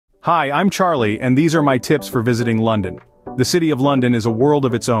Hi, I'm Charlie, and these are my tips for visiting London. The City of London is a world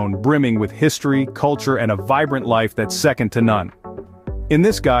of its own, brimming with history, culture, and a vibrant life that's second to none. In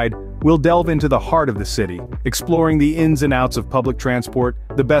this guide, we'll delve into the heart of the city, exploring the ins and outs of public transport,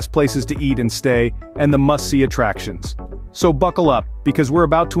 the best places to eat and stay, and the must-see attractions. So buckle up, because we're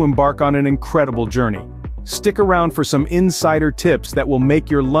about to embark on an incredible journey. Stick around for some insider tips that will make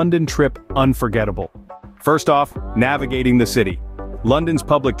your London trip unforgettable. First off, navigating the city. London's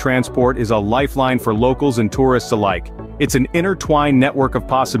public transport is a lifeline for locals and tourists alike. It's an intertwined network of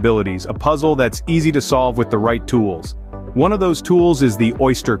possibilities, a puzzle that's easy to solve with the right tools. One of those tools is the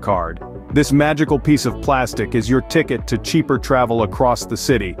Oyster card. This magical piece of plastic is your ticket to cheaper travel across the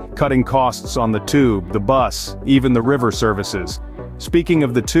city, cutting costs on the tube, the bus, even the river services. Speaking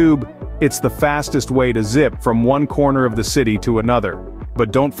of the tube, it's the fastest way to zip from one corner of the city to another.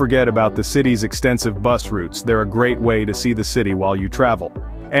 But don't forget about the city's extensive bus routes. They're a great way to see the city while you travel.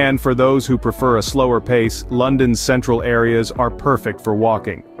 And for those who prefer a slower pace, London's central areas are perfect for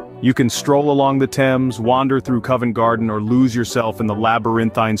walking. You can stroll along the Thames, wander through Covent Garden, or lose yourself in the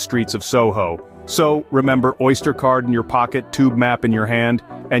labyrinthine streets of Soho. So, remember, Oyster card in your pocket, tube map in your hand,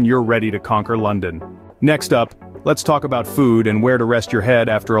 and you're ready to conquer London. Next up, let's talk about food and where to rest your head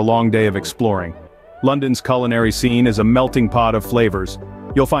after a long day of exploring. London's culinary scene is a melting pot of flavors.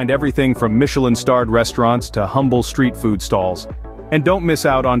 You'll find everything from Michelin-starred restaurants to humble street food stalls. And don't miss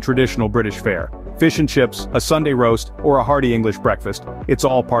out on traditional British fare. Fish and chips, a Sunday roast, or a hearty English breakfast, it's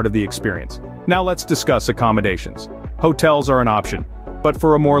all part of the experience. Now let's discuss accommodations. Hotels are an option, but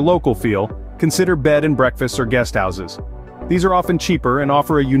for a more local feel, consider bed and breakfasts or guest houses. These are often cheaper and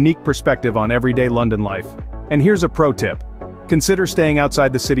offer a unique perspective on everyday London life. And here's a pro tip. Consider staying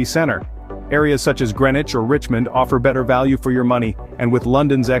outside the city center. Areas such as Greenwich or Richmond offer better value for your money, and with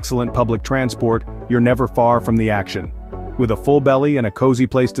London's excellent public transport, you're never far from the action. With a full belly and a cozy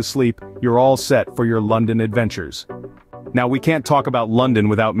place to sleep, you're all set for your London adventures. Now we can't talk about London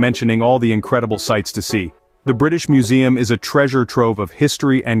without mentioning all the incredible sights to see. The British Museum is a treasure trove of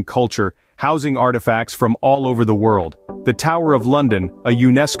history and culture, housing artifacts from all over the world. The Tower of London, a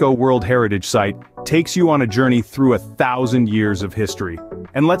UNESCO World Heritage Site, takes you on a journey through 1,000 years of history.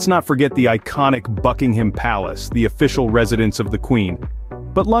 And let's not forget the iconic Buckingham Palace, the official residence of the Queen.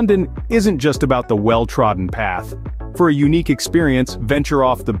 But London isn't just about the well-trodden path. For a unique experience, venture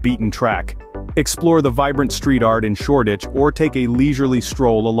off the beaten track. Explore the vibrant street art in Shoreditch or take a leisurely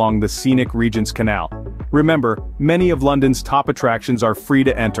stroll along the scenic Regent's Canal. Remember, many of London's top attractions are free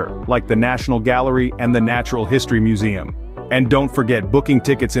to enter, like the National Gallery and the Natural History Museum. And don't forget, booking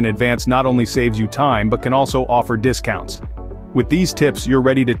tickets in advance not only saves you time but can also offer discounts. With these tips, you're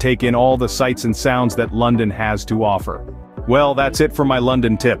ready to take in all the sights and sounds that London has to offer. Well, that's it for my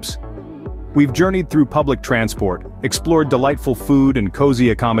London tips. We've journeyed through public transport, explored delightful food and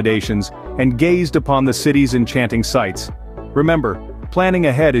cozy accommodations, and gazed upon the city's enchanting sights. Remember, planning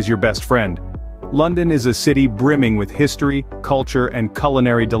ahead is your best friend. London is a city brimming with history, culture, and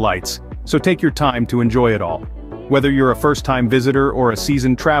culinary delights, so take your time to enjoy it all. Whether you're a first-time visitor or a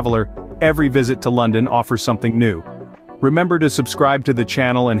seasoned traveler, every visit to London offers something new. Remember to subscribe to the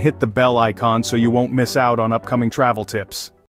channel and hit the bell icon so you won't miss out on upcoming travel tips.